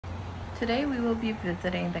Today we will be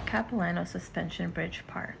visiting the Capilano Suspension Bridge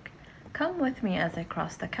Park. Come with me as I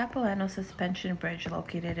cross the Capilano Suspension Bridge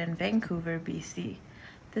located in Vancouver, BC.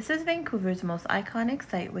 This is Vancouver's most iconic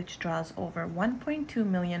site, which draws over 1.2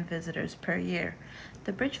 million visitors per year.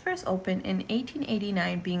 The bridge first opened in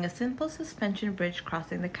 1889, being a simple suspension bridge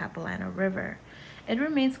crossing the Capilano River. It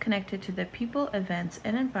remains connected to the people, events,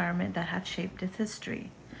 and environment that have shaped its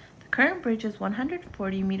history. The current bridge is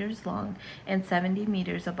 140 meters long and 70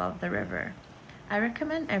 meters above the river. I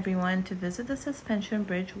recommend everyone to visit the suspension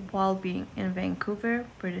bridge while being in Vancouver,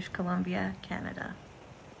 British Columbia, Canada.